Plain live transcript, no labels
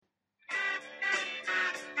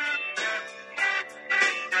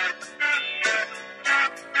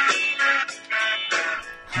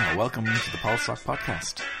welcome to the Pol Soc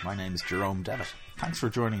Podcast. My name is Jerome Devitt. Thanks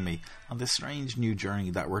for joining me on this strange new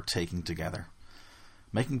journey that we're taking together.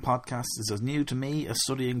 Making podcasts is as new to me as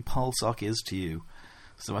studying Pol Soc is to you,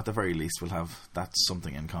 so at the very least we'll have that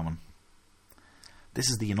something in common.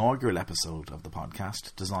 This is the inaugural episode of the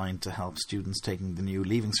podcast, designed to help students taking the new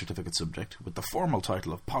Leaving Certificate subject with the formal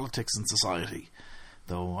title of Politics and Society,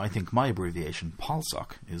 though I think my abbreviation, Pol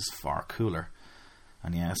Soc, is far cooler.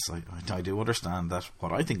 And yes, I do understand that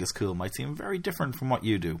what I think is cool might seem very different from what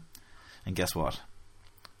you do. And guess what?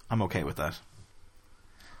 I'm okay with that.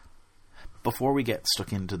 Before we get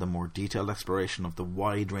stuck into the more detailed exploration of the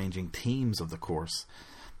wide-ranging themes of the course,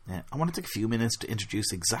 I want to take a few minutes to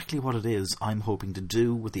introduce exactly what it is I'm hoping to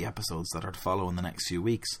do with the episodes that are to follow in the next few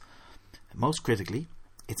weeks. Most critically,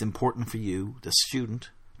 it's important for you, the student,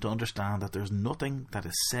 to understand that there's nothing that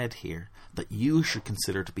is said here that you should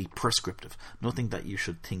consider to be prescriptive, nothing that you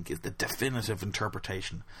should think is the definitive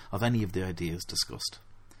interpretation of any of the ideas discussed.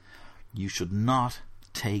 You should not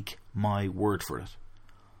take my word for it.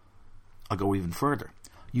 I'll go even further.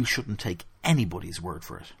 You shouldn't take anybody's word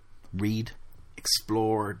for it. Read,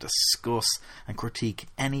 explore, discuss, and critique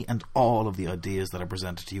any and all of the ideas that are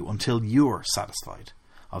presented to you until you're satisfied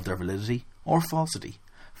of their validity or falsity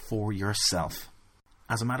for yourself.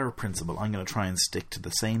 As a matter of principle, I'm going to try and stick to the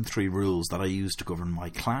same 3 rules that I use to govern my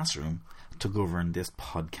classroom to govern this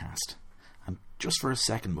podcast. And just for a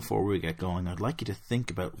second before we get going, I'd like you to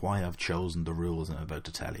think about why I've chosen the rules I'm about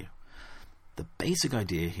to tell you. The basic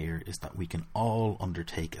idea here is that we can all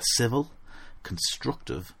undertake a civil,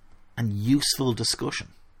 constructive, and useful discussion.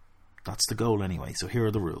 That's the goal anyway, so here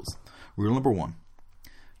are the rules. Rule number 1.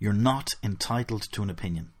 You're not entitled to an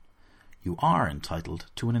opinion. You are entitled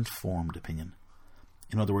to an informed opinion.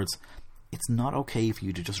 In other words, it's not okay for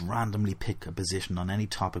you to just randomly pick a position on any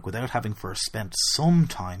topic without having first spent some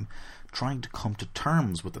time trying to come to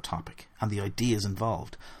terms with the topic and the ideas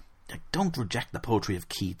involved. Don't reject the poetry of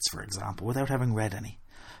Keats, for example, without having read any.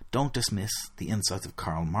 Don't dismiss the insights of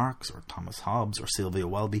Karl Marx or Thomas Hobbes or Sylvia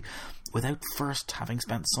Welby without first having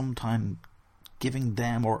spent some time giving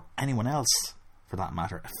them, or anyone else for that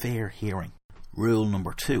matter, a fair hearing. Rule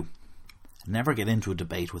number 2. Never get into a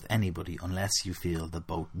debate with anybody unless you feel that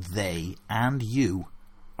both they and you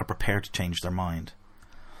are prepared to change their mind.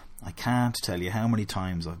 I can't tell you how many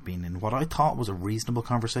times I've been in what I thought was a reasonable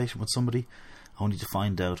conversation with somebody, only to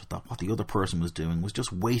find out that what the other person was doing was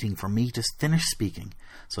just waiting for me to finish speaking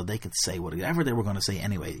so they could say whatever they were going to say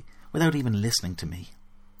anyway, without even listening to me.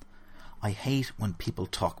 I hate when people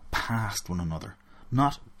talk past one another,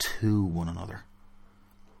 not to one another.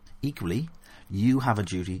 Equally, you have a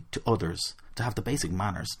duty to others to have the basic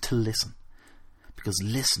manners to listen, because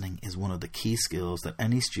listening is one of the key skills that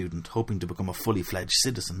any student hoping to become a fully fledged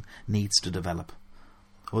citizen needs to develop.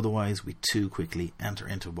 Otherwise, we too quickly enter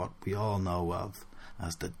into what we all know of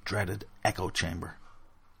as the dreaded echo chamber.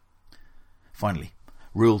 Finally,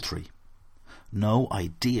 Rule 3. No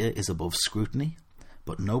idea is above scrutiny,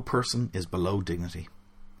 but no person is below dignity.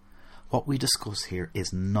 What we discuss here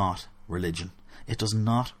is not religion. It does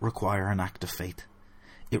not require an act of faith.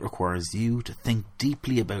 It requires you to think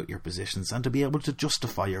deeply about your positions and to be able to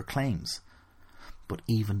justify your claims. But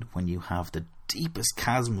even when you have the deepest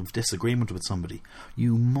chasm of disagreement with somebody,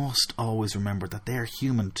 you must always remember that they're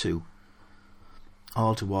human too.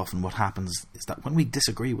 All too often what happens is that when we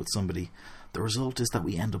disagree with somebody, the result is that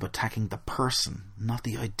we end up attacking the person, not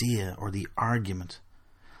the idea or the argument.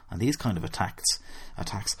 And these kind of attacks,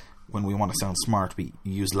 when we want to sound smart, we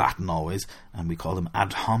use Latin always, and we call them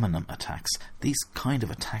ad hominem attacks. These kind of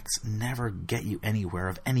attacks never get you anywhere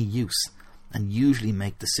of any use, and usually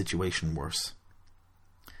make the situation worse.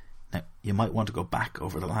 Now, you might want to go back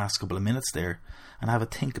over the last couple of minutes there and have a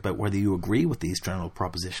think about whether you agree with these general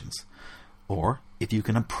propositions, or if you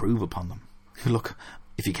can improve upon them. Look,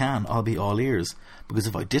 if you can, I'll be all ears, because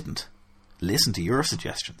if I didn't listen to your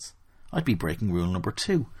suggestions, I'd be breaking rule number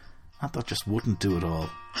 2, and that just wouldn't do it all.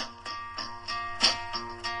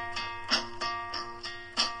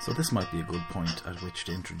 So this might be a good point at which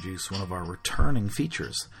to introduce one of our returning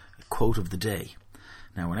features, a quote of the day.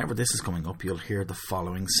 Now, whenever this is coming up, you'll hear the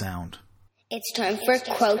following sound. It's time for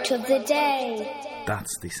Quote of the Day.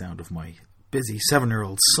 That's the sound of my busy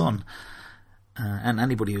 7-year-old son. And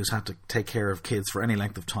anybody who's had to take care of kids for any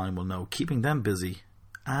length of time will know keeping them busy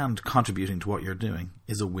and contributing to what you're doing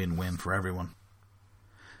is a win-win for everyone.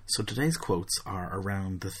 So today's quotes are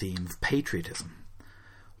around the theme of patriotism.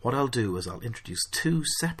 What I'll do is I'll introduce 2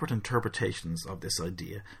 separate interpretations of this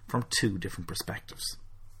idea from 2 different perspectives.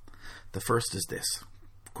 The first is this,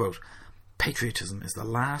 quote, "Patriotism is the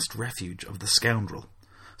last refuge of the scoundrel.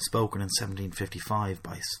 spoken in 1755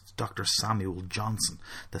 by Dr. Samuel Johnson,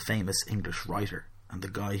 the famous English writer and the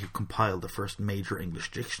guy who compiled the first major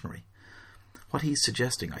English dictionary. What he's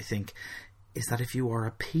suggesting, I think, is that if you are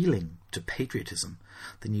appealing to patriotism,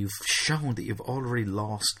 then you've shown that you've already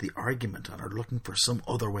lost the argument and are looking for some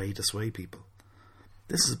other way to sway people.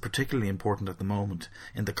 This is particularly important at the moment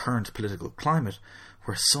in the current political climate,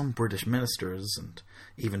 where some British ministers and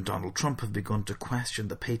even Donald Trump have begun to question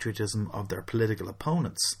the patriotism of their political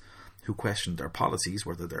opponents, who question their policies,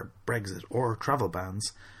 whether they're Brexit or travel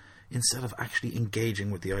bans, instead of actually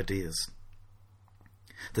engaging with the ideas.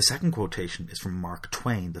 The second quotation is from Mark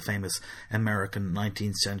Twain, the famous American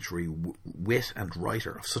 19th century wit and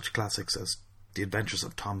writer of such classics as The Adventures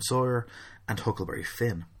of Tom Sawyer and Huckleberry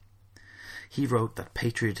Finn. He wrote that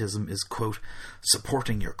patriotism is, quote,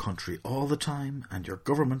 supporting your country all the time and your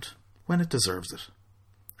government when it deserves it.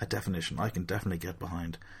 A definition I can definitely get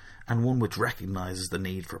behind, and one which recognises the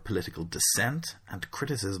need for political dissent and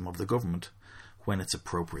criticism of the government when it's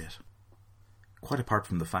appropriate. Quite apart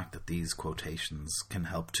from the fact that these quotations can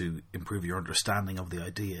help to improve your understanding of the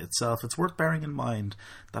idea itself, it's worth bearing in mind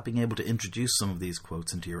that being able to introduce some of these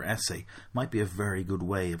quotes into your essay might be a very good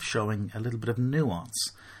way of showing a little bit of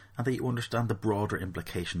nuance, and that you understand the broader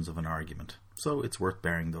implications of an argument. So it's worth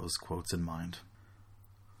bearing those quotes in mind.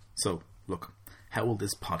 So, look, how will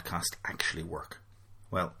this podcast actually work?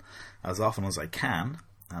 Well, as often as I can,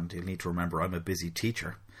 and you'll need to remember I'm a busy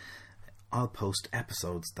teacher, I'll post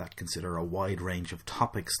episodes that consider a wide range of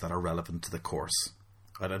topics that are relevant to the course.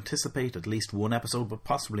 I'd anticipate at least one episode, but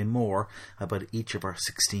possibly more, about each of our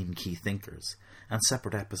 16 key thinkers, and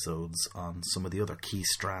separate episodes on some of the other key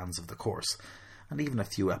strands of the course, and even a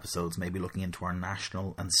few episodes maybe looking into our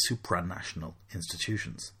national and supranational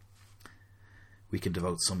institutions. We can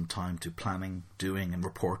devote some time to planning, doing and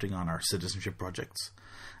reporting on our citizenship projects,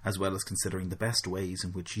 as well as considering the best ways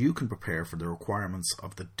in which you can prepare for the requirements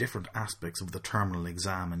of the different aspects of the terminal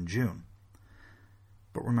exam in June.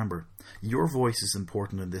 But remember, your voice is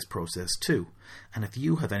important in this process too, and if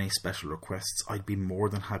you have any special requests, I'd be more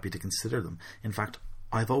than happy to consider them. In fact,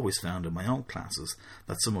 I've always found in my own classes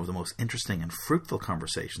that some of the most interesting and fruitful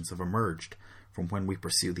conversations have emerged from when we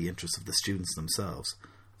pursue the interests of the students themselves,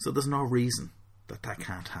 so there's no reason that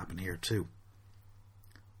can't happen here too.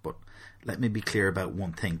 But let me be clear about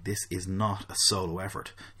one thing. This is not a solo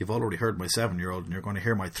effort. You've already heard my 7-year-old and you're going to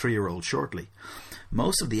hear my 3-year-old shortly.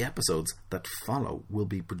 Most of the episodes that follow will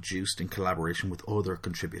be produced in collaboration with other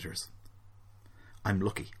contributors. I'm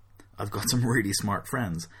lucky. I've got some really smart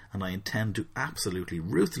friends, and I intend to absolutely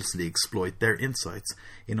ruthlessly exploit their insights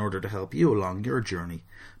in order to help you along your journey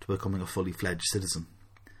to becoming a fully fledged citizen.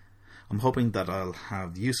 I'm hoping that I'll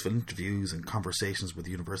have useful interviews and conversations with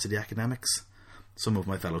university academics, some of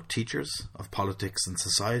my fellow teachers of politics and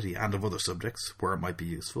society and of other subjects where it might be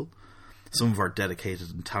useful, some of our dedicated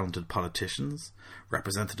and talented politicians,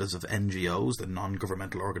 representatives of NGOs and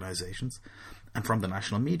non-governmental organisations, and from the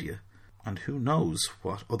national media, and who knows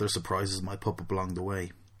what other surprises might pop up along the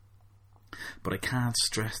way. But I can't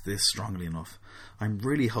stress this strongly enough. I'm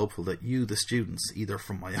really hopeful that you, the students, either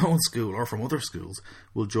from my own school or from other schools,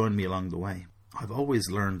 will join me along the way. I've always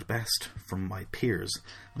learned best from my peers,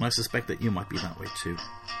 and I suspect that you might be that way too.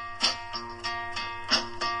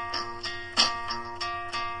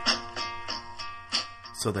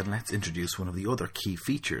 So then let's introduce one of the other key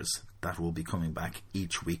features that will be coming back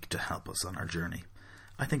each week to help us on our journey.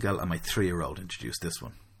 I think I'll let my 3-year-old introduce this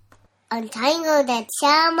one. Untangle the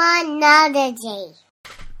terminology.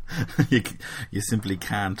 You simply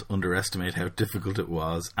can't underestimate how difficult it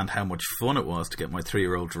was and how much fun it was to get my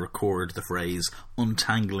 3-year-old to record the phrase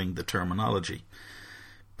untangling the terminology.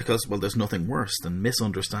 Because, well, there's nothing worse than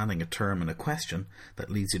misunderstanding a term in a question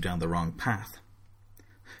that leads you down the wrong path.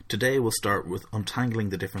 Today we'll start with untangling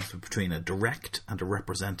the difference between a direct and a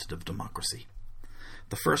representative democracy.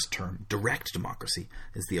 The first term, direct democracy,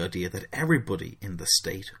 is the idea that everybody in the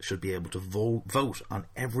state should be able to vote on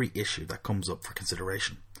every issue that comes up for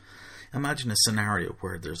consideration. Imagine a scenario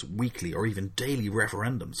where there's weekly or even daily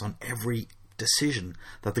referendums on every decision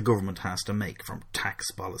that the government has to make, from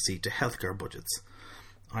tax policy to healthcare budgets.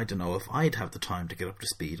 I don't know if I'd have the time to get up to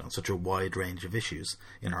speed on such a wide range of issues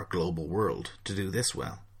in our global world to do this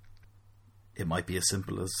well. It might be as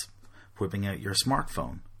simple as whipping out your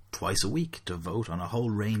smartphone twice a week to vote on a whole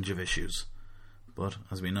range of issues. But,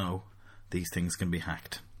 as we know, these things can be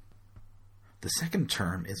hacked. The second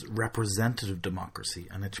term is representative democracy,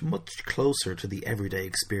 and it's much closer to the everyday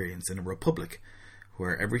experience in a republic,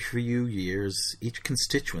 where every few years each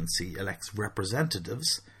constituency elects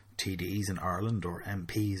representatives, TDs in Ireland or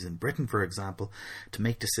MPs in Britain, for example, to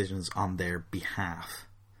make decisions on their behalf.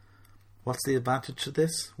 What's the advantage to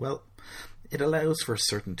this? Well, it allows for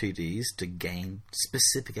certain TDs to gain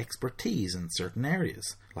specific expertise in certain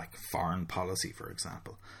areas, like foreign policy, for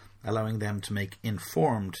example, allowing them to make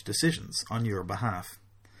informed decisions on your behalf.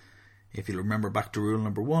 If you remember back to rule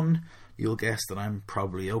number 1, you'll guess that I'm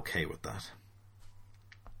probably okay with that.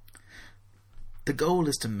 The goal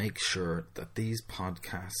is to make sure that these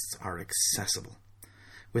podcasts are accessible.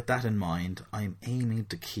 With that in mind, I'm aiming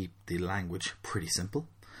to keep the language pretty simple,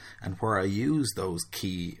 and where I use those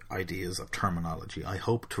key ideas of terminology, I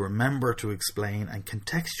hope to remember to explain and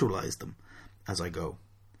contextualize them as I go.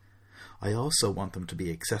 I also want them to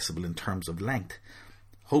be accessible in terms of length.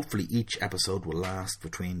 Hopefully each episode will last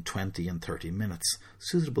between 20 and 30 minutes,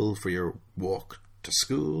 suitable for your walk to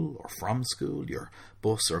school or from school, your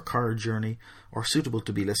bus or car journey, or suitable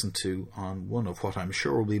to be listened to on one of what I'm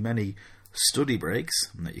sure will be many study breaks.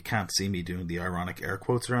 You can't see me doing the ironic air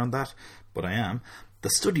quotes around that, but I am. The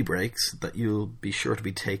study breaks that you'll be sure to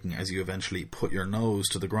be taking as you eventually put your nose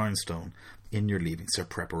to the grindstone in your Leaving Cert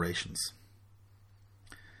preparations.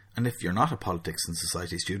 And if you're not a politics and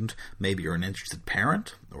society student, maybe you're an interested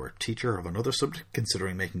parent or a teacher of another subject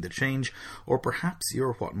considering making the change, or perhaps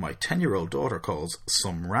you're what my 10-year-old daughter calls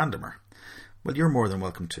some randomer. Well, you're more than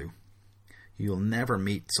welcome to. You'll never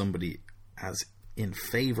meet somebody as in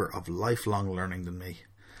favour of lifelong learning than me,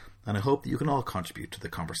 and I hope that you can all contribute to the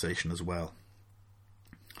conversation as well.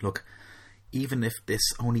 Look, even if this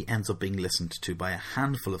only ends up being listened to by a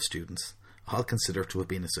handful of students, I'll consider it to have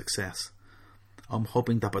been a success. I'm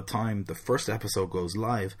hoping that by the time the first episode goes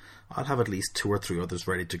live, I'll have at least 2 or 3 others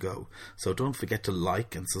ready to go, so don't forget to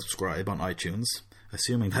like and subscribe on iTunes,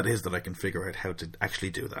 assuming that is that I can figure out how to actually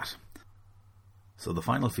do that. So the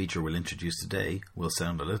final feature we'll introduce today will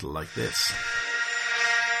sound a little like this.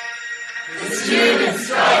 The students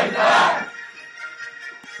strike back!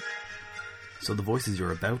 So the voices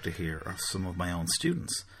you're about to hear are some of my own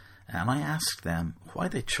students, and I asked them why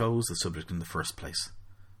they chose the subject in the first place.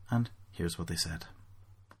 And here's what they said.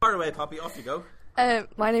 Fire away, Poppy, off you go.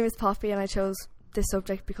 My name is Poppy and I chose this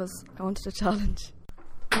subject because I wanted a challenge.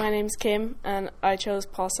 My name's Kim and I chose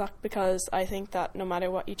Pol Soc because I think that no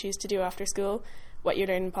matter what you choose to do after school, what you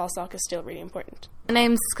learn in Pol Soc is still really important. My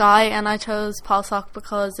name's Sky and I chose Pol Soc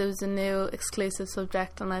because it was a new exclusive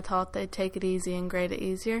subject and I thought they'd take it easy and grade it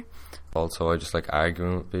easier. Also, I just like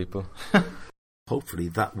arguing with people. Hopefully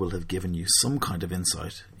that will have given you some kind of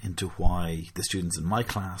insight into why the students in my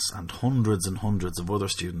class and hundreds of other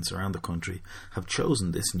students around the country have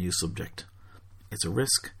chosen this new subject. It's a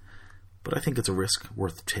risk, but I think it's a risk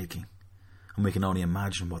worth taking. And we can only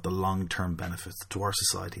imagine what the long-term benefits to our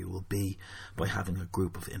society will be by having a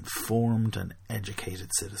group of informed and educated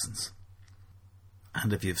citizens.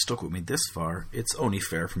 And if you've stuck with me this far, it's only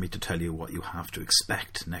fair for me to tell you what you have to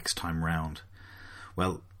expect next time round.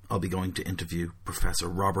 Well, I'll be going to interview Professor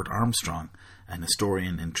Robert Armstrong, an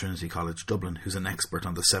historian in Trinity College Dublin who's an expert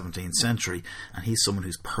on the 17th century, and he's someone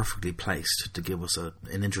who's perfectly placed to give us an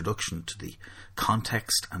introduction to the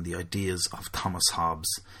context and the ideas of Thomas Hobbes,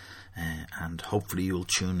 and hopefully you'll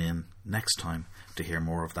tune in next time to hear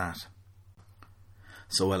more of that.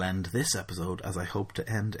 So I'll end this episode, as I hope to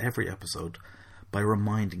end every episode, by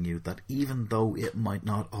reminding you that even though it might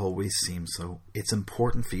not always seem so, it's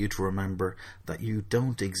important for you to remember that you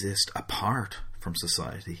don't exist apart from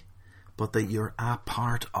society, but that you're a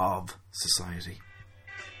part of society.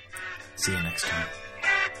 See you next time.